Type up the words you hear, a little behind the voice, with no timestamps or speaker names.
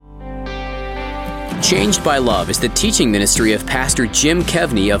Changed by Love is the teaching ministry of Pastor Jim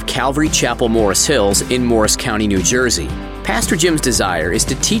Kevney of Calvary Chapel, Morris Hills in Morris County, New Jersey. Pastor Jim's desire is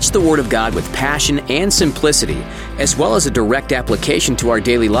to teach the Word of God with passion and simplicity, as well as a direct application to our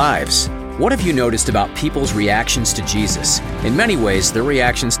daily lives. What have you noticed about people's reactions to Jesus? In many ways, their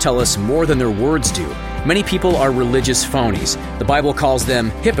reactions tell us more than their words do. Many people are religious phonies. The Bible calls them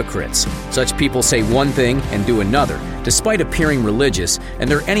hypocrites. Such people say one thing and do another, despite appearing religious, and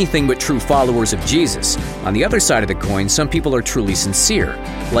they're anything but true followers of Jesus. On the other side of the coin, some people are truly sincere.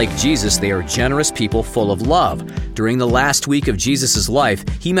 Like Jesus, they are generous people full of love. During the last week of Jesus' life,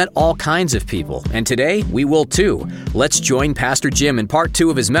 he met all kinds of people, and today we will too. Let's join Pastor Jim in part 2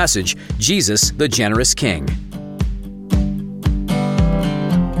 of his message, Jesus, the Generous King.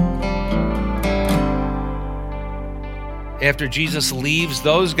 After Jesus leaves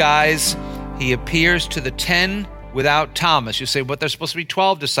those guys, he appears to the 10 without Thomas. You say, but there's supposed to be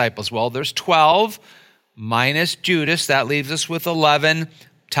 12 disciples. Well, there's 12 minus Judas. That leaves us with 11.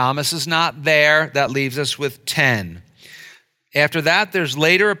 Thomas is not there. That leaves us with 10. After that, there's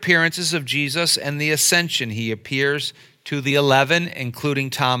later appearances of Jesus and the ascension. He appears to the 11, including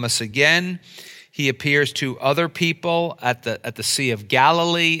Thomas again. He appears to other people at the Sea of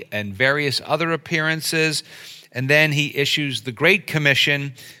Galilee and various other appearances. And then he issues the Great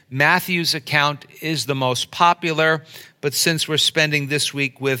Commission. Matthew's account is the most popular, but since we're spending this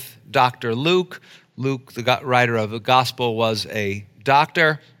week with Dr. Luke, the writer of the gospel, was a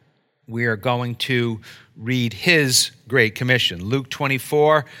doctor, we are going to read his Great Commission. Luke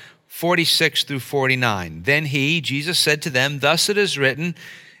 24, 46 through 49. Then he, Jesus, said to them, "Thus it is written,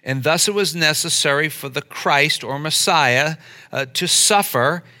 and thus it was necessary for the Christ or Messiah to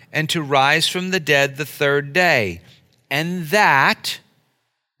suffer and to rise from the dead the third day. And that,"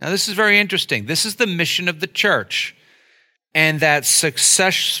 now this is very interesting, this is the mission of the church, "and that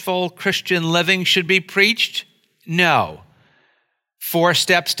successful Christian living should be preached? No. 4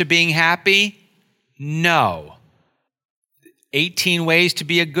 steps to being happy? No. 18 ways to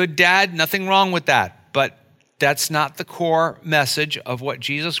be a good dad? Nothing wrong with that. But that's not the core message of what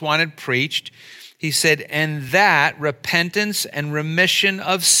Jesus wanted preached. He said, and that repentance and remission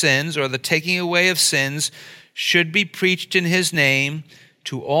of sins, or the taking away of sins, should be preached in his name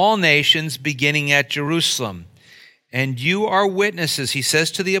to all nations, beginning at Jerusalem. And you are witnesses," he says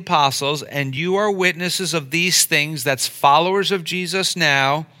to the apostles, "and you are witnesses of these things," that's followers of Jesus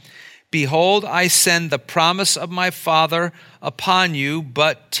now. "Behold, I send the promise of my Father upon you,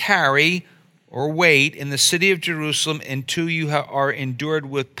 but tarry," or wait, "in the city of Jerusalem until you are endured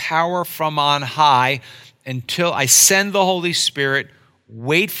with power from on high, until I send the Holy Spirit.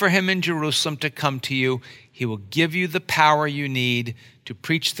 Wait for him in Jerusalem to come to you. He will give you the power you need to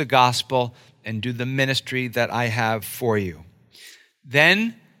preach the gospel and do the ministry that I have for you."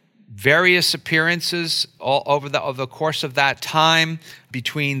 Then various appearances all over the course of that time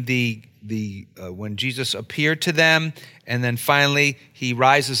between when Jesus appeared to them, and then finally he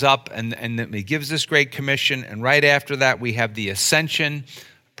rises up and then he gives this Great Commission, and right after that we have the ascension.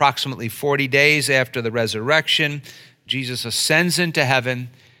 Approximately 40 days after the resurrection, Jesus ascends into heaven.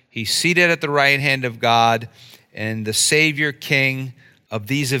 He's seated at the right hand of God, and the Savior King of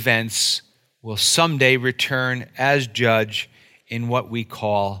these events will someday return as judge in what we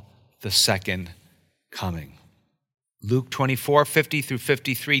call the second coming. Luke 24, 50 through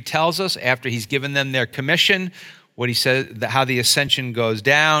 53 tells us, after he's given them their commission, what he says, how the ascension goes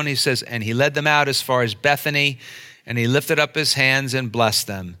down. He says, "And he led them out as far as Bethany, and he lifted up his hands and blessed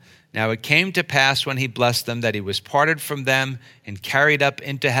them. Now it came to pass when he blessed them that he was parted from them and carried up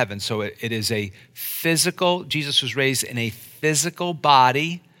into heaven." So it is a physical, Jesus was raised in a physical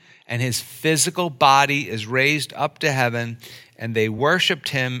body, and his physical body is raised up to heaven, and they worshiped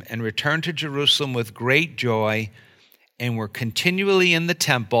him and returned to Jerusalem with great joy, and were continually in the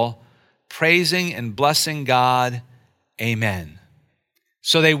temple, praising and blessing God. Amen.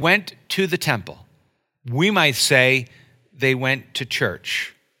 So they went to the temple. We might say they went to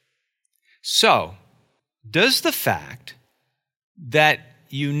church. So, does the fact that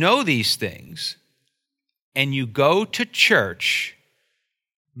you know these things and you go to church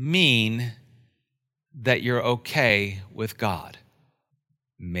mean that you're okay with God?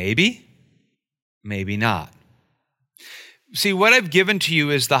 Maybe, maybe not. See, what I've given to you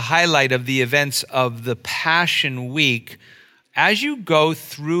is the highlight of the events of the Passion Week. As you go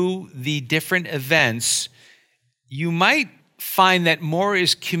through the different events, you might find that more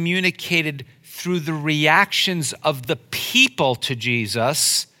is communicated through the reactions of the people to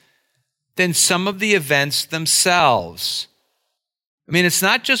Jesus than some of the events themselves. I mean, it's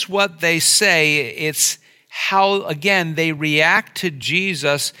not just what they say, it's how, again, they react to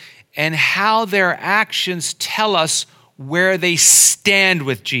Jesus and how their actions tell us where they stand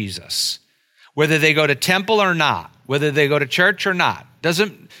with Jesus, whether they go to temple or not, whether they go to church or not.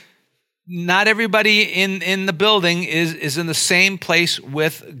 Not everybody in the building is in the same place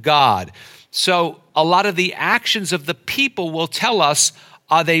with God. So a lot of the actions of the people will tell us,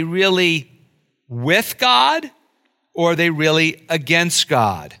 are they really with God or are they really against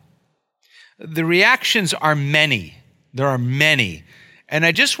God? The reactions are many. There are many. And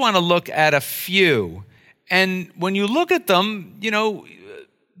I just want to look at a few. And when you look at them,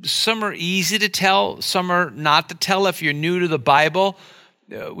 some are easy to tell, some are not to tell if you're new to the Bible.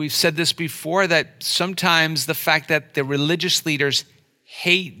 We've said this before, that sometimes the fact that the religious leaders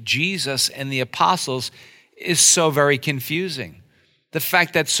hate Jesus and the apostles is so very confusing. The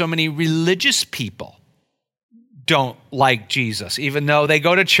fact that so many religious people don't like Jesus, even though they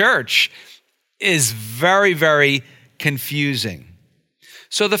go to church, is very, very confusing.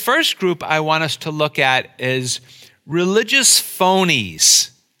 So the first group I want us to look at is religious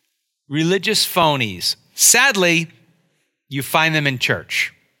phonies. Religious phonies. Sadly, you find them in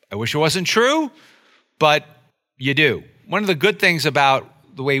church. I wish it wasn't true, but you do. One of the good things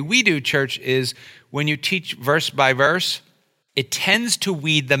about the way we do church is when you teach verse by verse, it tends to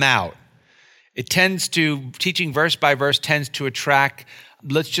weed them out. Teaching verse by verse tends to attract,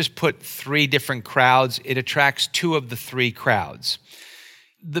 let's just put 3 different crowds. It attracts 2 of the 3 crowds.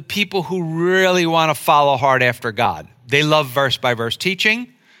 The people who really want to follow hard after God. They love verse by verse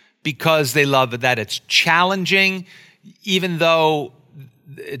teaching because they love that it's challenging. Even though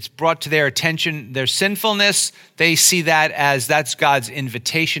it's brought to their attention their sinfulness, they see that as that's God's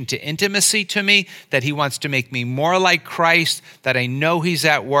invitation to intimacy to me, that he wants to make me more like Christ, that I know he's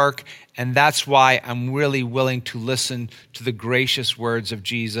at work, and that's why I'm really willing to listen to the gracious words of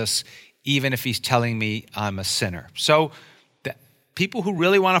Jesus, even if he's telling me I'm a sinner. So people who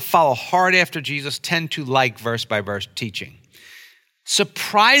really want to follow hard after Jesus tend to like verse by verse teaching.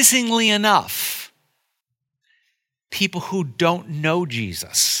 Surprisingly enough, people who don't know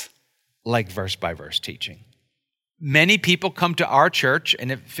Jesus like verse by verse teaching. Many people come to our church,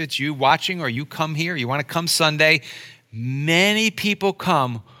 and if it's you watching or you come here, you want to come Sunday, many people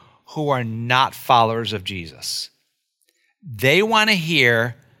come who are not followers of Jesus. They want to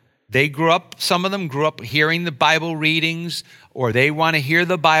hear, some of them grew up hearing the Bible readings, or they want to hear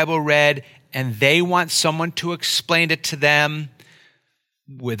the Bible read, and they want someone to explain it to them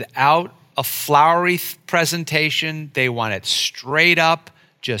without a flowery presentation. They want it straight up.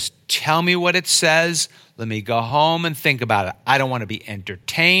 Just tell me what it says. Let me go home and think about it. I don't want to be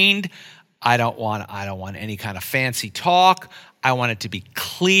entertained. I don't want any kind of fancy talk. I want it to be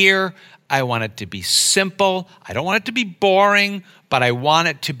clear. I want it to be simple. I don't want it to be boring, but I want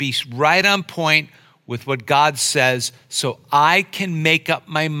it to be right on point with what God says so I can make up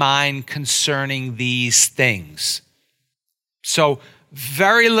my mind concerning these things. So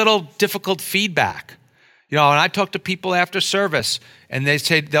very little difficult feedback. And I talk to people after service, and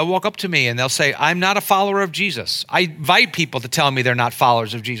they'll walk up to me and they'll say, I'm not a follower of Jesus. I invite people to tell me they're not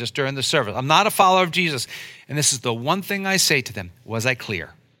followers of Jesus during the service. I'm not a follower of Jesus. And this is the one thing I say to them. Was I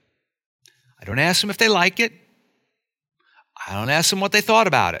clear? I don't ask them if they like it. I don't ask them what they thought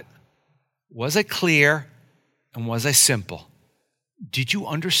about it. Was I clear and was I simple? Did you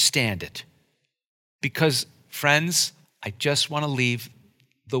understand it? Because, friends, I just want to leave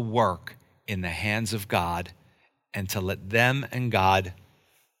the work in the hands of God and to let them and God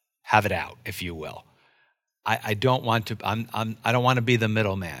have it out, if you will. I don't want to be the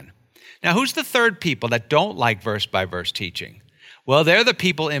middleman. Now, who's the third people that don't like verse by verse teaching? Well, they're the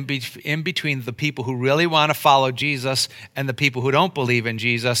people in between the people who really want to follow Jesus and the people who don't believe in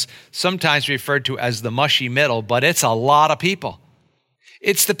Jesus, sometimes referred to as the mushy middle, but it's a lot of people.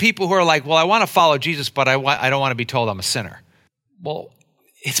 It's the people who are like, well, I want to follow Jesus, but I don't want to be told I'm a sinner. Well,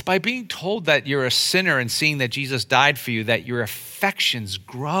 it's by being told that you're a sinner and seeing that Jesus died for you that your affections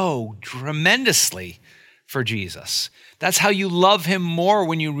grow tremendously for Jesus. That's how you love him more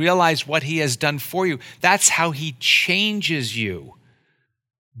when you realize what he has done for you. That's how he changes you.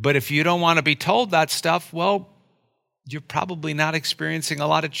 But if you don't want to be told that stuff, well, you're probably not experiencing a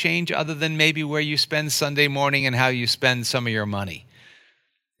lot of change other than maybe where you spend Sunday morning and how you spend some of your money.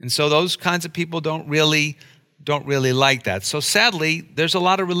 And so those kinds of people don't really like that. So sadly, there's a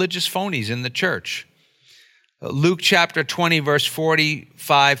lot of religious phonies in the church. Luke chapter 20, verse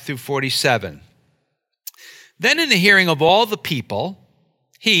 45 through 47. Then in the hearing of all the people,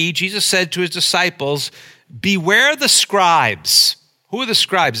 Jesus said to his disciples, beware the scribes. Who are the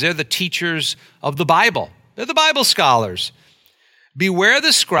scribes? They're the teachers of the Bible. They're the Bible scholars. Beware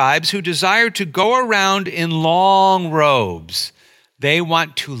the scribes who desire to go around in long robes. They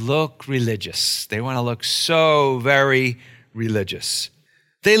want to look religious. They want to look so very religious.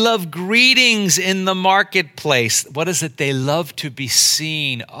 They love greetings in the marketplace. What is it? They love to be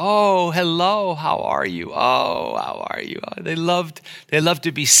seen. Oh, hello, how are you? Oh, how are you? Oh, they love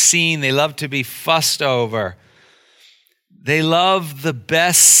to be seen. They love to be fussed over. They love the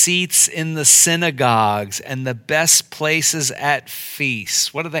best seats in the synagogues and the best places at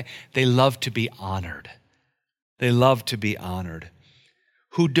feasts. What are they? They love to be honored. They love to be honored.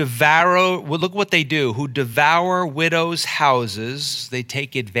 Who devour, well, look what they do, who devour widows' houses, they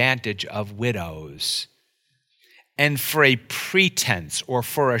take advantage of widows. And for a pretense or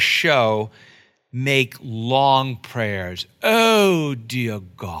for a show, make long prayers. Oh, dear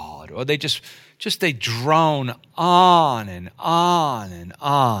God. Or they they drone on and on and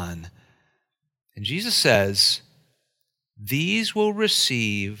on. And Jesus says, these will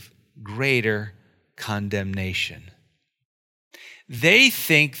receive greater condemnation. They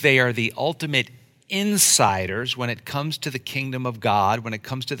think they are the ultimate insiders when it comes to the kingdom of God, when it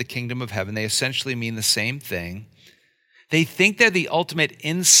comes to the kingdom of heaven. They essentially mean the same thing. They think they're the ultimate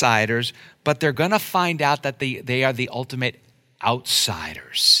insiders, but they're going to find out that they are the ultimate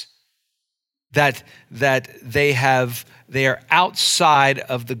outsiders. That they are outside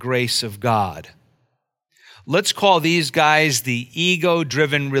of the grace of God. Let's call these guys the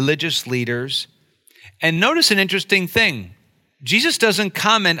ego-driven religious leaders. And notice an interesting thing. Jesus doesn't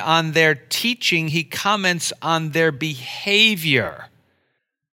comment on their teaching, he comments on their behavior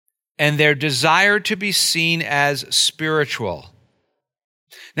and their desire to be seen as spiritual.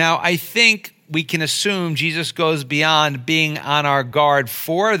 Now, I think we can assume Jesus goes beyond being on our guard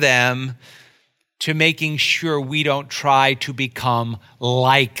for them to making sure we don't try to become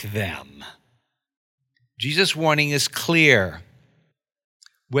like them. Jesus' warning is clear.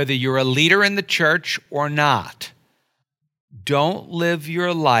 Whether you're a leader in the church or not, don't live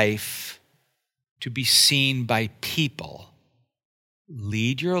your life to be seen by people.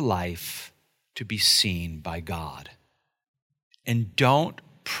 Lead your life to be seen by God. And don't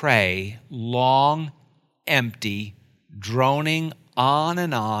pray long, empty, droning on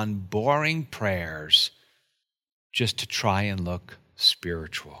and on, boring prayers just to try and look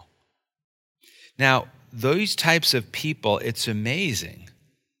spiritual. Now, those types of people, it's amazing.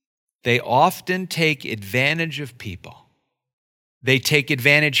 They often take advantage of people. They take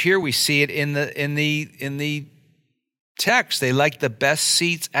advantage here. We see it in the text. They like the best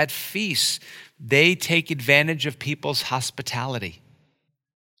seats at feasts. They take advantage of people's hospitality.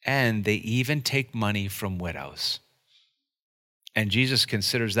 And they even take money from widows. And Jesus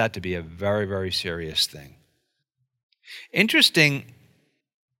considers that to be a very, very serious thing. Interesting,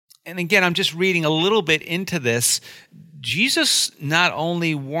 and again, I'm just reading a little bit into this. Jesus not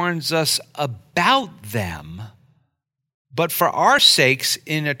only warns us about them, but for our sakes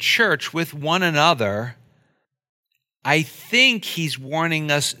in a church with one another, I think he's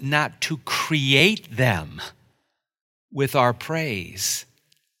warning us not to create them with our praise.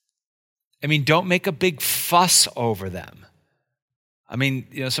 I mean, don't make a big fuss over them. I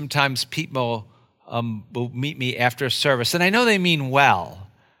mean, sometimes people will meet me after a service, and I know they mean well,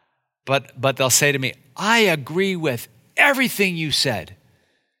 but they'll say to me, I agree with everything you said.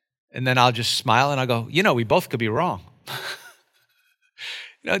 And then I'll just smile and I'll go, we both could be wrong.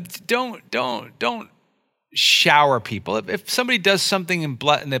 Don't shower people. If somebody does something and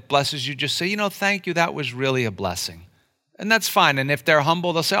that blesses you, just say, thank you, that was really a blessing. And that's fine. And if they're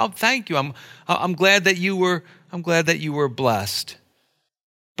humble, they'll say, oh, thank you. I'm glad that you were blessed.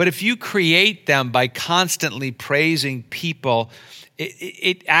 But if you create them by constantly praising people,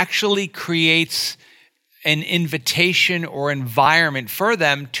 it actually creates an invitation or environment for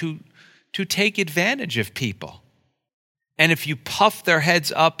them to take advantage of people. And if you puff their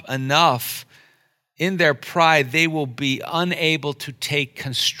heads up enough in their pride, they will be unable to take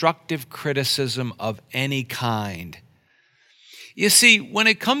constructive criticism of any kind. You see, when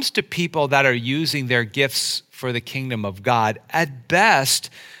it comes to people that are using their gifts for the kingdom of God, at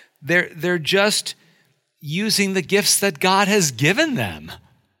best, they're just using the gifts that God has given them.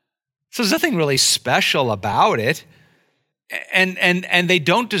 So there's nothing really special about it. And they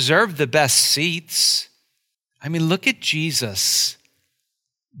don't deserve the best seats. I mean, look at Jesus,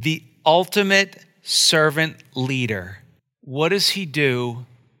 the ultimate servant leader. What does he do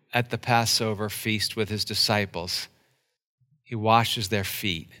at the Passover feast with his disciples? He washes their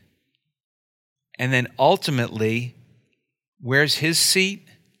feet. And then ultimately, where's his seat?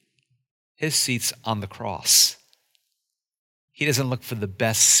 His seat's on the cross. He doesn't look for the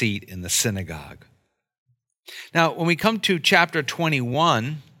best seat in the synagogue. Now, when we come to chapter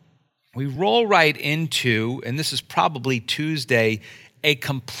 21, we roll right into, and this is probably Tuesday, a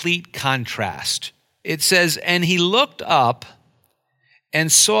complete contrast. It says, and he looked up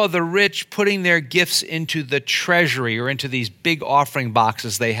and saw the rich putting their gifts into the treasury, or into these big offering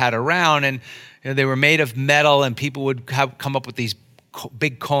boxes they had around. And they were made of metal, and people would come up with these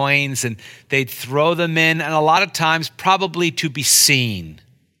big coins, and they'd throw them in, and a lot of times probably to be seen.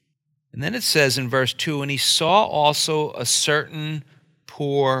 And then it says in verse 2, and he saw also a certain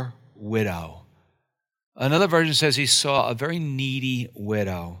poor widow. Another version says he saw a very needy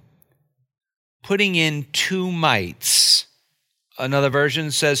widow putting in 2 mites. Another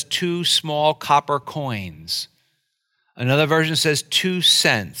version says 2 small copper coins. Another version says 2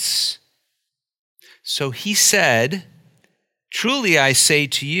 cents. So he said, truly I say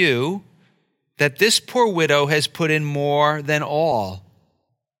to you that this poor widow has put in more than all.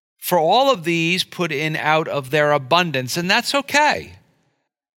 For all of these put in out of their abundance, and that's okay,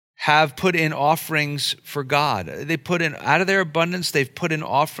 have put in offerings for God. They put in out of their abundance, they've put in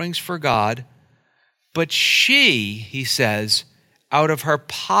offerings for God. But she, he says, out of her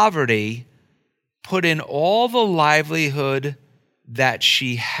poverty, put in all the livelihood that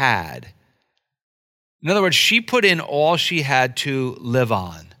she had. In other words, she put in all she had to live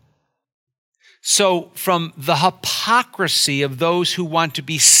on. So from the hypocrisy of those who want to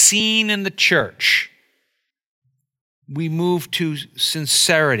be seen in the church, we move to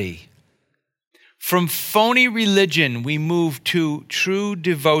sincerity. From phony religion, we move to true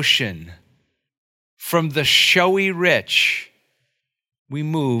devotion. From the showy rich, we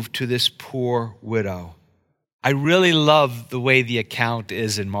move to this poor widow. I really love the way the account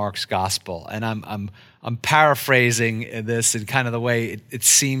is in Mark's gospel, and I'm paraphrasing this in kind of the way it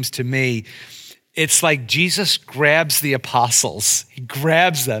seems to me. It's like Jesus grabs the apostles. He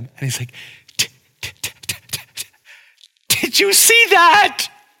grabs them, and he's like, did you see that?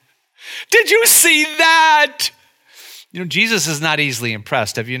 Did you see that? Jesus is not easily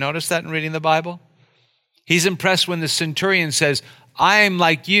impressed. Have you noticed that in reading the Bible? He's impressed when the centurion says, I'm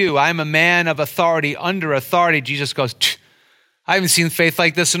like you. I'm a man of authority, under authority. Jesus goes, I haven't seen faith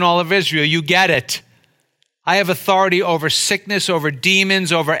like this in all of Israel. You get it. I have authority over sickness, over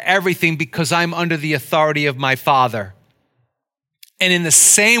demons, over everything because I'm under the authority of my Father. And in the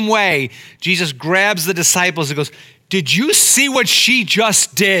same way, Jesus grabs the disciples and goes, did you see what she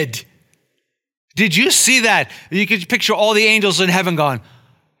just did? Did you see that? You can picture all the angels in heaven going,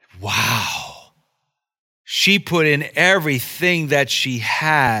 wow. She put in everything that she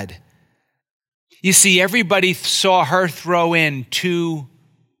had. You see, everybody saw her throw in 2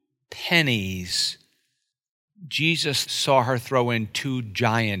 pennies. Jesus saw her throw in 2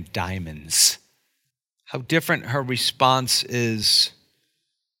 giant diamonds. How different her response is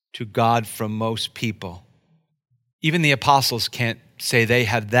to God from most people. Even the apostles can't say they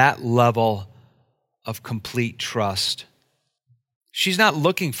have that level of complete trust. She's not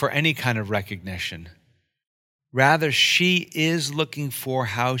looking for any kind of recognition. Rather, she is looking for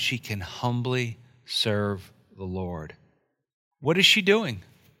how she can humbly serve the Lord. What is she doing?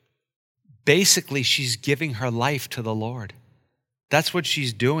 Basically, she's giving her life to the Lord. That's what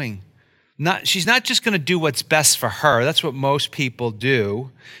she's doing. She's not just going to do what's best for her. That's what most people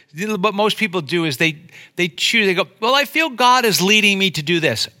do. What most people do is they choose, they go, well, I feel God is leading me to do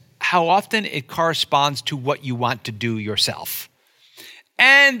this. How often it corresponds to what you want to do yourself.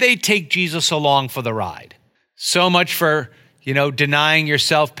 And they take Jesus along for the ride. So much for, denying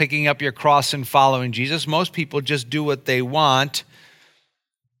yourself, picking up your cross and following Jesus. Most people just do what they want,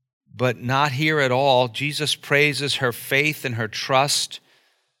 but not here at all. Jesus praises her faith and her trust,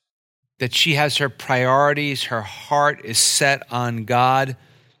 that she has her priorities, her heart is set on God,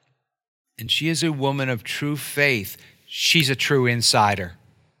 and she is a woman of true faith. She's a true insider.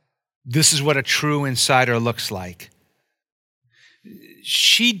 This is what a true insider looks like.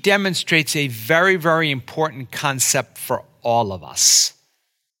 She demonstrates a very, very important concept for all of us,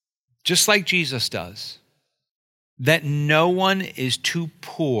 just like Jesus does, that no one is too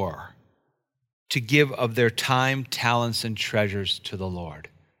poor to give of their time, talents, and treasures to the Lord.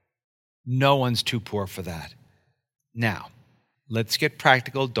 No one's too poor for that. Now, let's get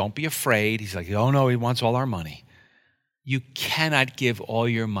practical. Don't be afraid. He's like, oh no, he wants all our money. You cannot give all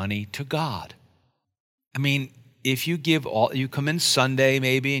your money to God. I mean, if you you come in Sunday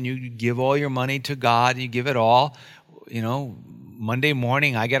maybe and you give all your money to God, you give it all, Monday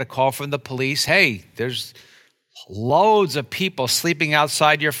morning I get a call from the police, hey, there's loads of people sleeping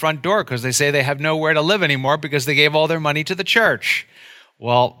outside your front door because they say they have nowhere to live anymore because they gave all their money to the church.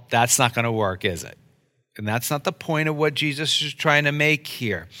 Well, that's not going to work, is it? And that's not the point of what Jesus is trying to make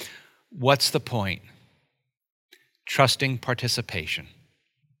here. What's the point? Trusting participation.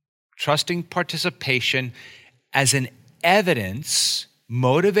 trusting participation as an evidence,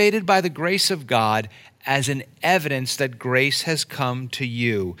 motivated by the grace of God, as an evidence that grace has come to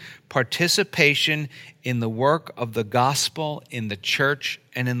you. Participation in the work of the gospel in the church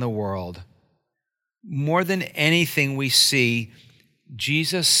and in the world. More than anything we see,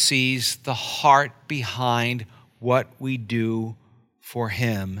 Jesus sees the heart behind what we do for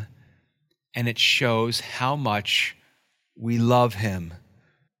him, and it shows how much we love him.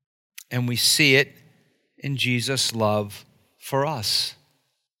 And we see it in Jesus' love for us.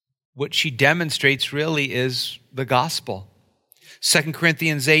 What she demonstrates really is the gospel. 2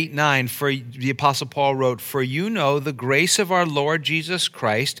 Corinthians 8:9, for the Apostle Paul wrote, "For you know the grace of our Lord Jesus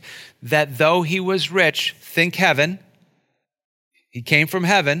Christ, that though he was rich," think heaven, he came from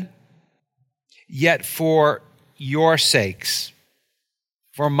heaven, "yet for your sakes,"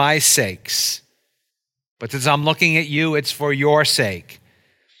 for my sakes. But as I'm looking at you, it's for your sake.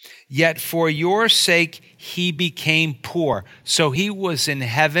 "Yet for your sake he became poor." So he was in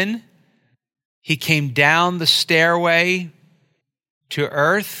heaven. He came down the stairway to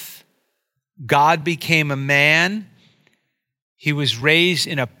earth. God became a man. He was raised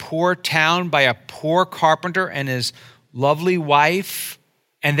in a poor town by a poor carpenter and his lovely wife.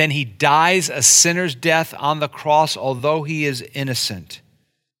 And then he dies a sinner's death on the cross, although he is innocent.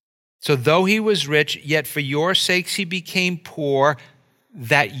 So though he was rich, yet for your sakes he became poor,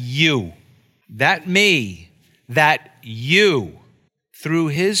 that you, that me, that you, through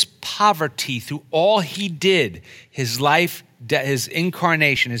his poverty, through all he did, his life, his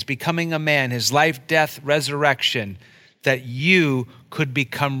incarnation, his becoming a man, his life, death, resurrection, that you could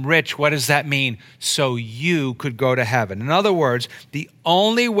become rich. What does that mean? So you could go to heaven. In other words, the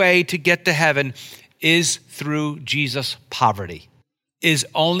only way to get to heaven is through Jesus' poverty, is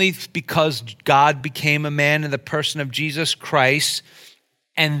only because God became a man in the person of Jesus Christ.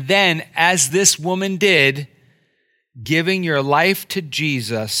 And then, as this woman did, giving your life to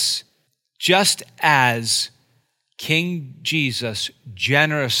Jesus, just as King Jesus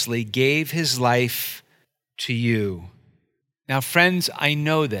generously gave his life to you. Now, friends, I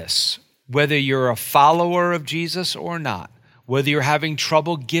know this, whether you're a follower of Jesus or not, whether you're having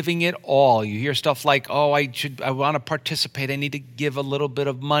trouble giving it all, you hear stuff like, oh, I want to participate, I need to give a little bit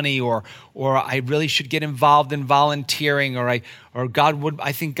of money, or I really should get involved in volunteering, or I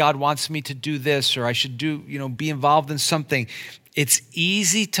think God wants me to do this, or I should be involved in something. It's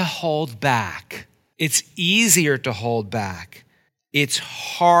easy to hold back. It's easier to hold back. It's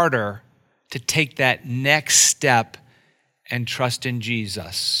harder to take that next step and trust in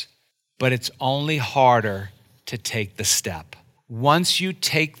Jesus. But it's only harder to take the step. Once you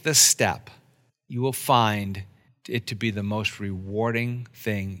take the step, you will find it to be the most rewarding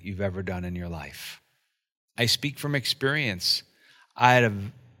thing you've ever done in your life. I speak from experience. I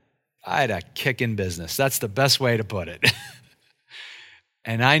had a kick in business. That's the best way to put it.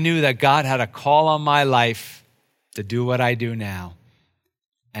 And I knew that God had a call on my life to do what I do now.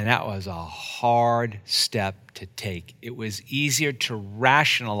 And that was a hard step to take. It was easier to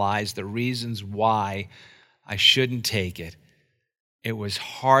rationalize the reasons why I shouldn't take it. It was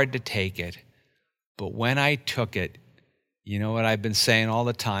hard to take it. But when I took it, you know what I've been saying all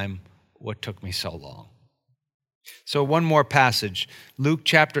the time? What took me so long? So one more passage, Luke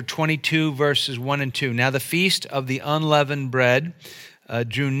chapter 22, verses 1 and 2. Now the feast of the unleavened bread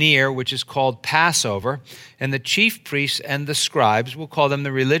drew near, which is called Passover, and the chief priests and the scribes, we'll call them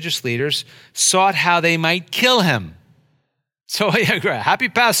the religious leaders, sought how they might kill him. So happy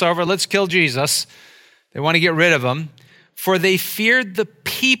Passover, let's kill Jesus. They want to get rid of him, for they feared the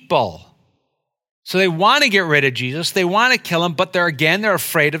people. So they want to get rid of Jesus, they want to kill him, but they're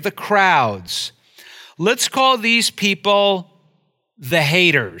afraid of the crowds. Let's call these people the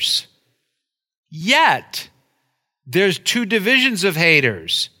haters. Yet, there's two divisions of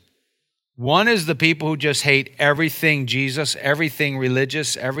haters. One is the people who just hate everything Jesus, everything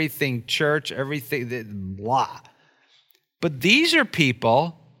religious, everything church, everything blah. But these are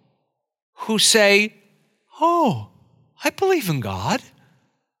people who say, oh, I believe in God.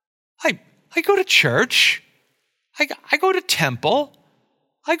 I go to church. I go to temple.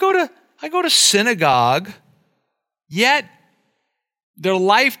 I go to synagogue. Yet their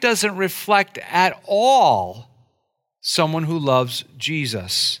life doesn't reflect at all someone who loves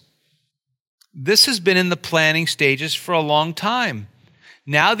Jesus. This has been in the planning stages for a long time.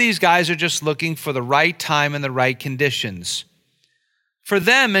 Now these guys are just looking for the right time and the right conditions. For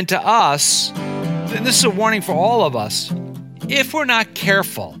them and to us, and this is a warning for all of us, if we're not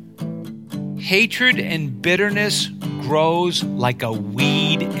careful, hatred and bitterness grows like a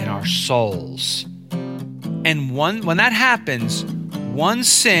weed in our souls. And when that happens, one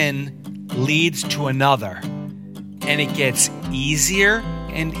sin leads to another, and it gets easier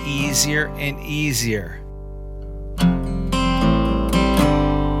and easier and easier.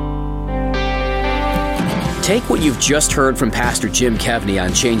 Take what you've just heard from Pastor Jim Kevney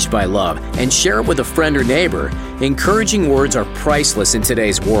on Changed by Love and share it with a friend or neighbor. Encouraging words are priceless in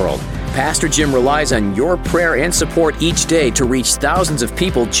today's world. Pastor Jim relies on your prayer and support each day to reach thousands of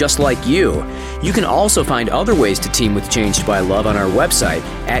people just like you. You can also find other ways to team with Changed by Love on our website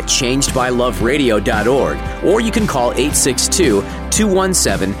at changedbyloveradio.org, or you can call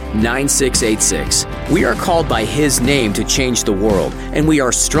 862-217-9686. We are called by His name to change the world, and we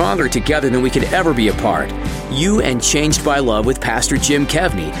are stronger together than we could ever be apart. You and Changed by Love with Pastor Jim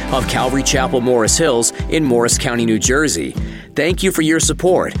Kevney of Calvary Chapel, Morris Hills in Morris County, New Jersey. Thank you for your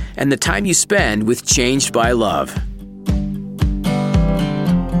support and the time you spend with Changed by Love.